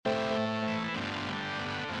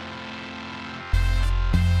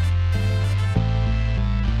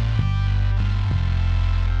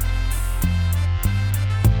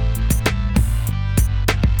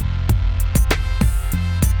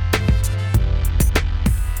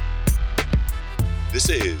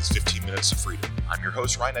This is 15 Minutes of Freedom. I'm your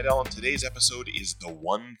host, Ryan Idell, and today's episode is The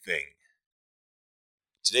One Thing.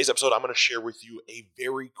 Today's episode, I'm going to share with you a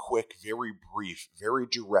very quick, very brief, very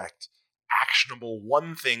direct, actionable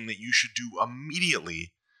one thing that you should do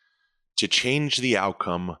immediately to change the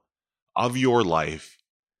outcome of your life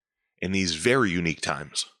in these very unique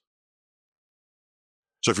times.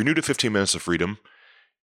 So if you're new to 15 Minutes of Freedom,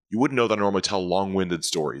 you wouldn't know that I normally tell long-winded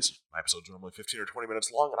stories. My episodes are normally 15 or 20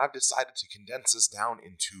 minutes long, and I've decided to condense this down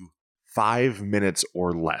into 5 minutes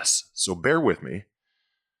or less. So bear with me,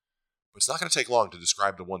 but it's not going to take long to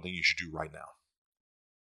describe the one thing you should do right now.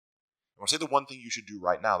 When I say the one thing you should do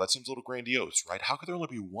right now, that seems a little grandiose, right? How could there only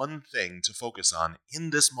be one thing to focus on in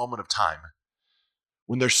this moment of time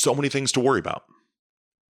when there's so many things to worry about?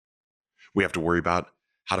 We have to worry about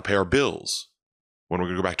how to pay our bills, when we're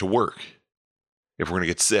going to go back to work, if we're going to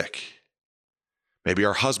get sick, maybe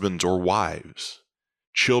our husbands or wives,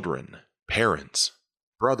 children, parents,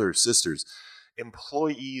 brothers, sisters,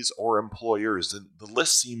 employees or employers. The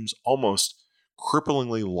list seems almost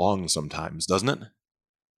cripplingly long sometimes, doesn't it?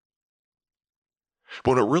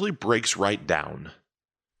 But when it really breaks right down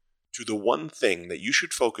to the one thing that you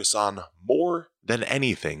should focus on more than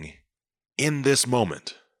anything in this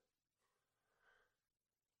moment,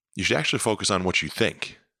 you should actually focus on what you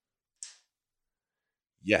think.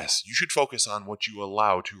 Yes, you should focus on what you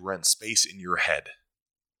allow to rent space in your head.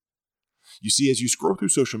 You see, as you scroll through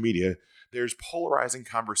social media, there's polarizing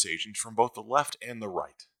conversations from both the left and the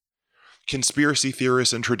right. Conspiracy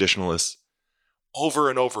theorists and traditionalists,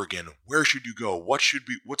 over and over again, where should you go?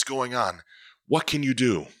 What's going on? What can you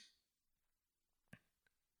do?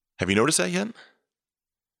 Have you noticed that yet?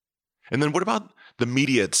 And then what about the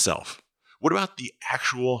media itself? What about the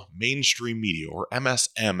actual mainstream media, or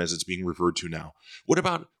MSM as it's being referred to now? What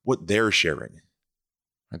about what they're sharing?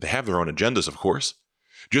 They have their own agendas, of course,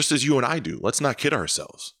 just as you and I do. Let's not kid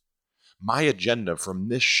ourselves. My agenda from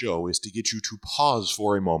this show is to get you to pause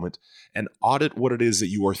for a moment and audit what it is that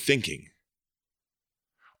you are thinking.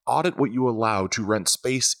 Audit what you allow to rent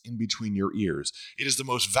space in between your ears. It is the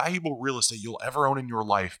most valuable real estate you'll ever own in your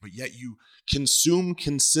life, but yet you consume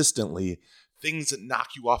consistently things that knock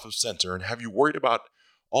you off of center and have you worried about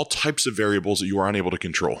all types of variables that you are unable to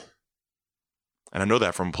control. And I know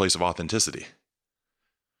that from a place of authenticity,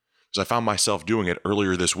 because I found myself doing it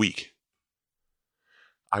earlier this week.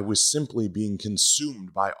 I was simply being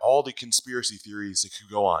consumed by all the conspiracy theories that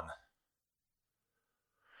could go on.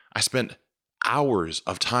 I spent hours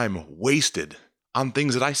of time wasted on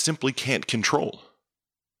things that I simply can't control.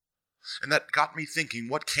 And that got me thinking,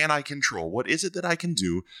 what can I control? What is it that I can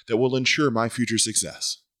do that will ensure my future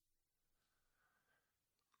success?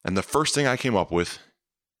 And the first thing I came up with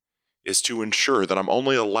is to ensure that I'm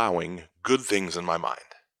only allowing good things in my mind.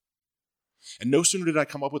 And no sooner did I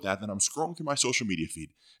come up with that than I'm scrolling through my social media feed,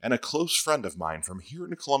 and a close friend of mine from here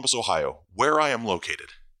in Columbus, Ohio, where I am located,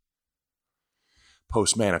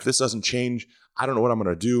 posts, man, if this doesn't change, I don't know what I'm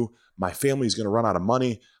going to do. My family's going to run out of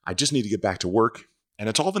money. I just need to get back to work. And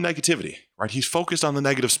it's all the negativity, right? He's focused on the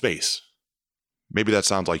negative space. Maybe that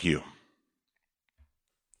sounds like you.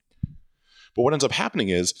 But what ends up happening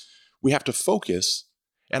is we have to focus,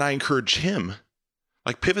 and I encourage him,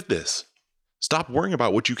 pivot this. Stop worrying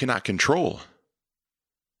about what you cannot control.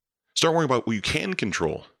 Start worrying about what you can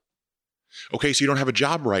control. Okay, so you don't have a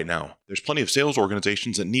job right now. There's plenty of sales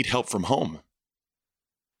organizations that need help from home.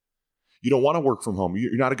 You don't want to work from home.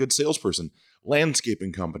 You're not a good salesperson.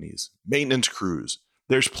 Landscaping companies, maintenance crews.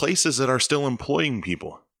 There's places that are still employing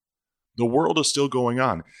people. The world is still going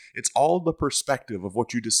on. It's all the perspective of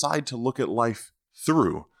what you decide to look at life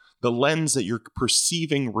through, the lens that you're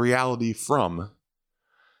perceiving reality from,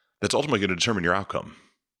 that's ultimately going to determine your outcome.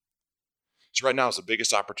 So right now is the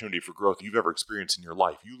biggest opportunity for growth you've ever experienced in your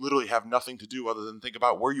life. You literally have nothing to do other than think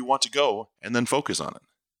about where you want to go and then focus on it.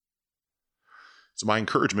 So my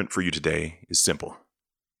encouragement for you today is simple.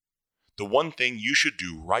 The one thing you should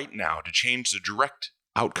do right now to change the direct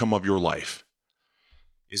outcome of your life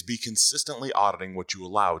is be consistently auditing what you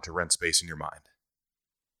allow to rent space in your mind.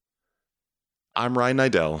 I'm Ryan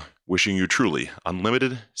Idell, wishing you truly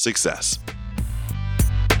unlimited success.